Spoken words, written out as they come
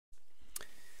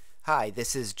Hi,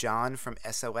 this is John from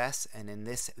SOS, and in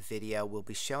this video we'll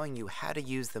be showing you how to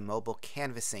use the mobile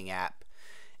canvassing app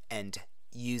and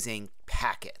using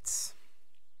packets.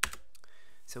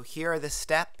 So here are the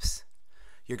steps.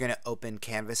 You're going to open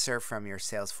Canvasser from your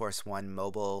Salesforce One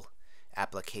mobile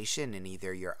application in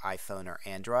either your iPhone or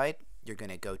Android. You're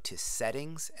going to go to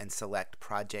Settings and select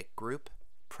Project Group,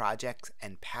 Projects,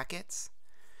 and Packets.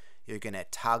 You're going to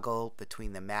toggle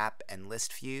between the map and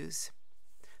list views.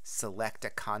 Select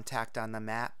a contact on the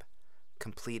map,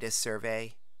 complete a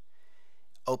survey,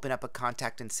 open up a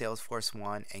contact in Salesforce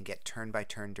One, and get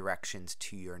turn-by-turn directions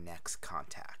to your next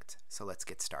contact. So let's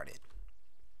get started.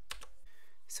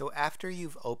 So after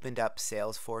you've opened up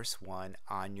Salesforce One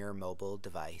on your mobile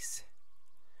device,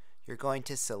 you're going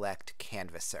to select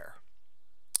Canvasser.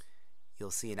 You'll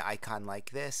see an icon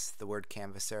like this, the word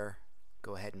Canvasser.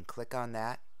 Go ahead and click on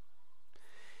that.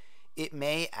 It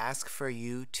may ask for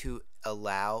you to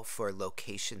allow for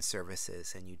location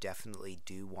services, and you definitely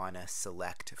do want to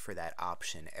select for that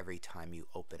option every time you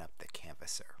open up the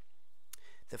Canvasser.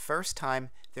 The first time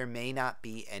there may not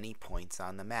be any points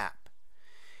on the map,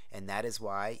 and that is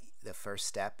why the first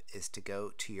step is to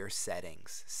go to your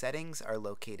settings. Settings are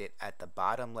located at the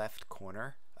bottom left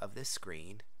corner of the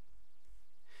screen,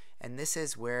 and this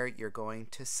is where you're going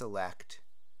to select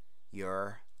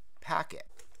your packet.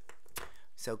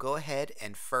 So go ahead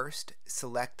and first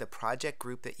select the project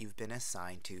group that you've been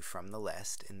assigned to from the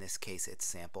list. In this case, it's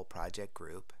Sample Project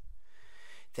Group.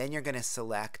 Then you're going to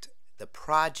select the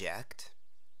project.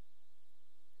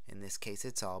 In this case,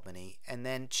 it's Albany. And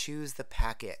then choose the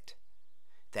packet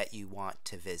that you want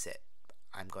to visit.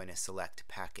 I'm going to select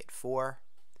Packet 4.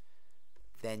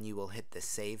 Then you will hit the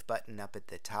Save button up at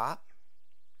the top.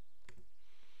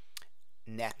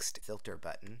 Next, Filter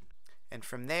button. And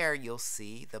from there, you'll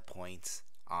see the points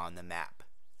on the map.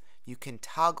 You can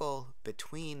toggle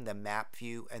between the map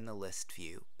view and the list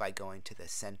view by going to the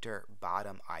center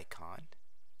bottom icon.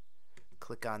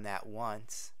 Click on that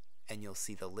once and you'll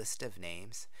see the list of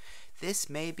names. This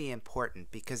may be important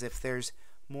because if there's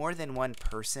more than one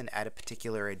person at a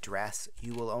particular address,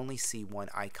 you will only see one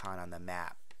icon on the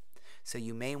map. So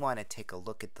you may want to take a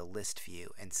look at the list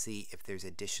view and see if there's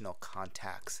additional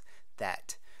contacts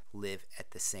that live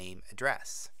at the same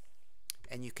address.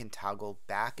 And you can toggle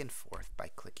back and forth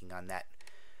by clicking on that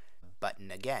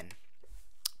button again.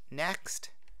 Next,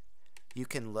 you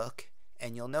can look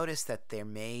and you'll notice that there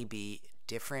may be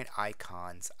different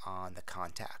icons on the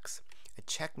contacts. A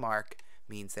check mark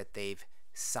means that they've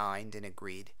signed and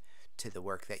agreed to the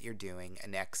work that you're doing.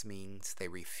 An X means they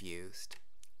refused.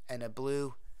 And a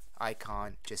blue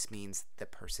icon just means the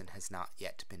person has not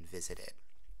yet been visited.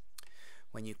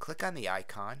 When you click on the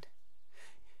icon,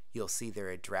 you'll see their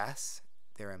address,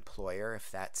 their employer if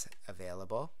that's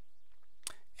available,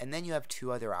 and then you have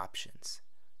two other options.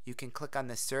 You can click on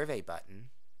the survey button,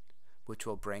 which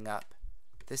will bring up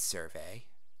the survey.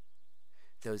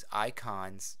 Those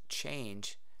icons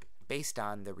change based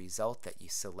on the result that you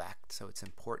select, so it's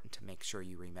important to make sure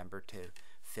you remember to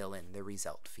fill in the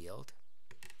result field.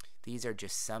 These are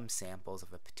just some samples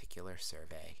of a particular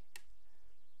survey.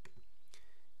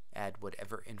 Add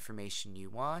whatever information you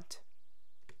want.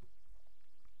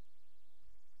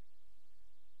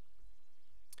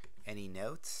 Any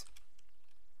notes.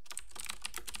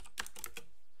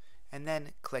 And then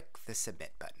click the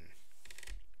Submit button.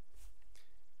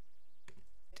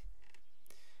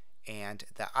 And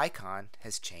the icon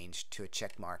has changed to a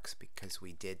check marks because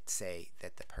we did say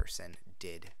that the person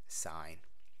did sign.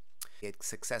 It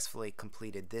successfully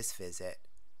completed this visit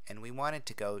and we wanted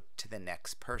to go to the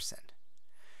next person.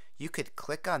 You could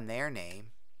click on their name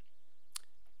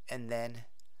and then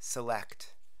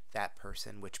select that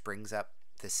person, which brings up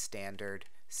the standard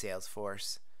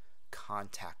Salesforce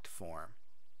contact form.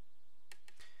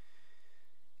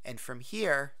 And from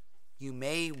here, you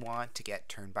may want to get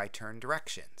turn-by-turn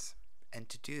directions. And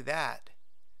to do that,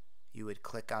 you would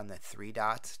click on the three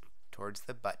dots towards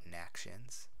the button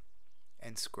actions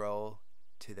and scroll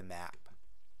to the map.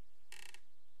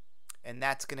 And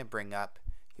that's going to bring up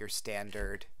your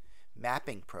standard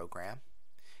mapping program,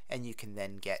 and you can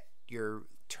then get your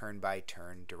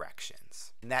turn-by-turn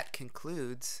directions. And that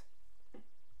concludes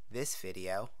this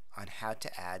video on how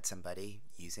to add somebody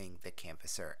using the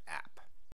Canvasser app.